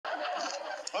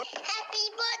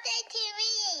Happy birthday to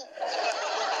me.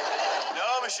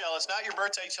 No, Michelle, it's not your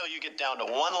birthday till you get down to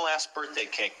one last birthday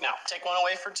cake. Now, take one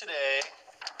away for today.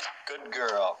 Good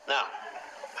girl. Now,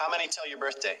 how many till your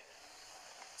birthday?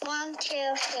 1,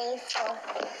 2, 3, 4.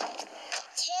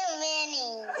 Too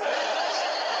many.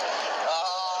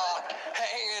 Oh,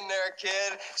 hang in there,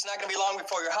 kid. It's not going to be long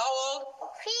before you're how old?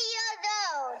 3 years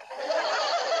old.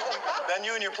 Then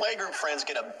you and your playgroup friends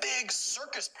get a big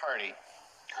circus party.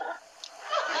 Forget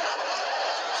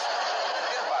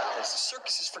about this. The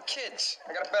circus is for kids.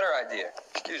 I got a better idea.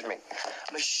 Excuse me.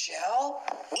 Michelle,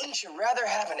 wouldn't you rather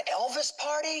have an Elvis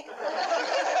party?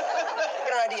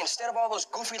 Got an idea. Instead of all those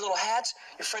goofy little hats,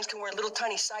 your friends can wear little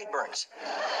tiny sideburns.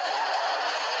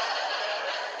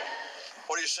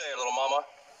 What do you say, little mama?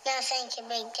 No, thank you,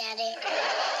 Big Daddy.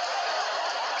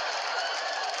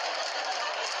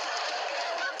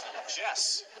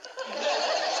 Jess.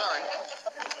 Sorry.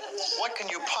 What can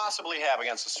you possibly have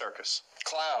against the circus?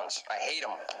 Clowns. I hate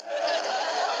them.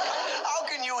 How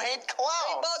can you hate They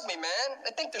clowns? bug me, man.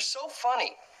 I think they're so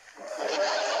funny.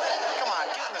 Come on,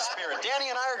 get in the spirit. Danny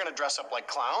and I are going to dress up like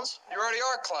clowns. You already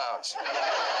are clowns.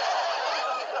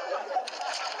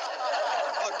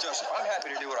 Look, Joseph, I'm happy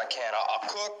to do what I can. I'll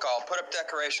cook, I'll put up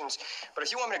decorations, but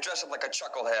if you want me to dress up like a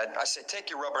chucklehead, I say take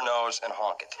your rubber nose and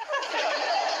honk it.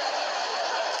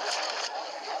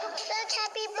 Look,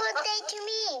 happy birthday to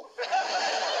me.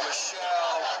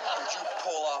 Michelle, would you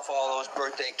pull off all those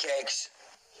birthday cakes?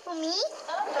 For me?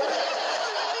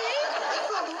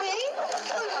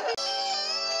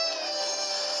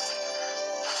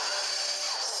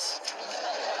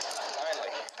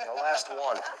 Finally, the last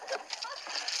one.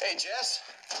 Hey, Jess,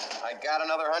 I got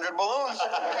another 100 balloons.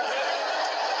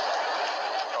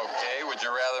 Okay, would you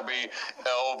rather be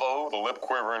Elvo, the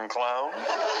lip-quivering clown?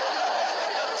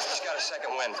 Just got a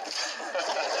second win. I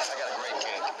got a great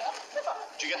cake.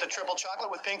 Did you get the triple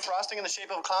chocolate with pink frosting in the shape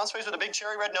of a clown's face with a big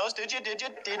cherry red nose? Did you?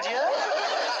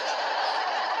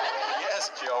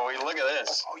 Yes, Joey, look at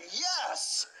this. Oh,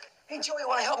 yes! Hey, Joey,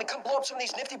 want to help me come blow up some of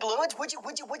these nifty balloons? Would you?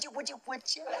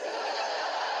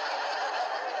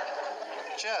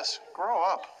 Jess, grow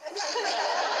up. Hey,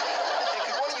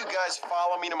 could one of you guys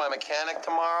follow me to my mechanic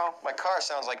tomorrow? My car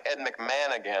sounds like Ed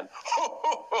McMahon again.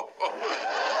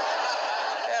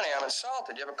 Danny, I'm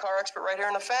insulted. You have a car expert right here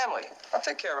in the family. I'll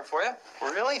take care of it for you.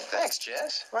 Really? Thanks,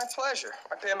 Jess. My pleasure.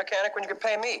 I pay a mechanic when you can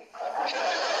pay me. I'm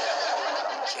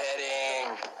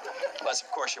kidding. Unless, of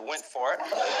course, you went for it.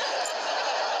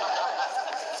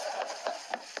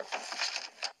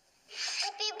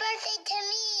 Happy birthday to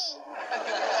me.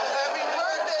 Happy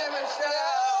birthday,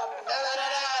 Michelle!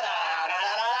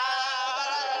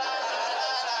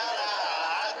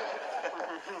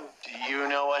 Do you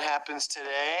know what happens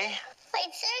today? My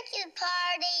circus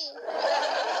party.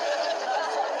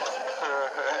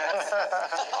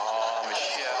 Oh,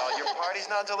 Michelle, your party's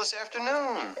not until this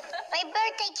afternoon. My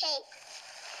birthday cake.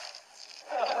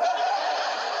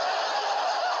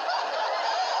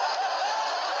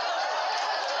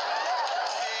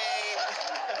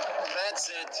 That's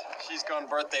it. She's gone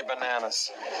birthday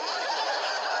bananas.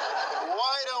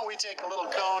 Why don't we take a little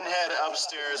cone head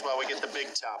upstairs while we get the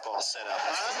big top all set up,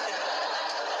 huh?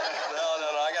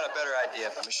 No, I got a better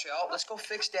idea. Michelle, let's go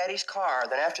fix Daddy's car.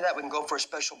 Then after that, we can go for a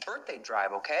special birthday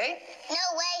drive, okay?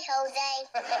 No way, Jose.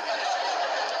 I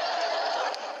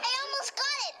almost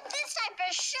got it. This time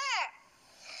for sure.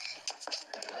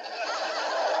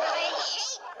 I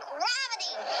hate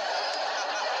gravity.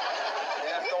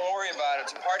 Yeah, don't worry about it.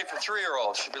 It's a party for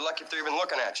 3-year-olds. You'll be lucky if they're even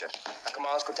looking at you. Now, come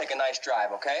on, let's go take a nice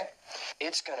drive, okay?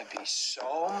 It's gonna be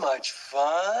so much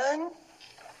fun.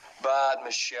 But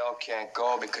Michelle can't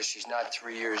go because she's not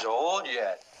 3 years old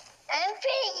yet. I'm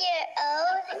 3 years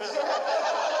old.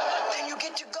 Then you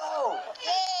get to go.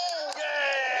 Yay.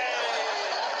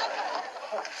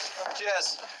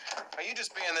 Jess, are you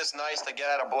just being this nice to get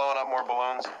out of blowing up more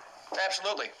balloons?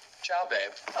 Absolutely. Ciao,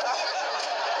 babe.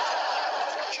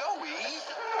 Joey?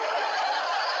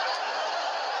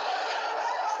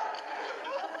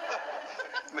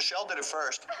 Michelle did it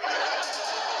first.